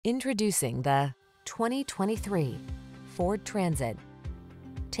Introducing the 2023 Ford Transit.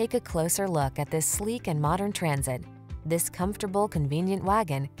 Take a closer look at this sleek and modern Transit. This comfortable, convenient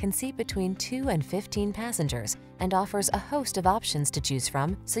wagon can seat between 2 and 15 passengers and offers a host of options to choose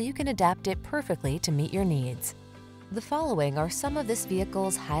from, so you can adapt it perfectly to meet your needs. The following are some of this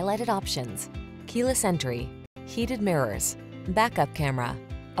vehicle's highlighted options: keyless entry, heated mirrors, backup camera,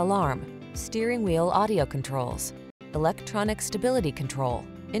 alarm, steering wheel audio controls, electronic stability control,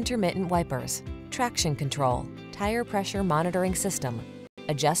 intermittent wipers, traction control, tire pressure monitoring system,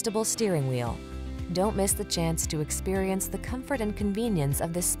 adjustable steering wheel. Don't miss the chance to experience the comfort and convenience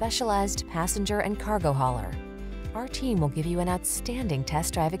of this specialized passenger and cargo hauler. Our team will give you an outstanding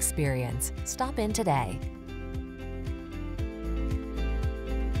test drive experience. Stop in today.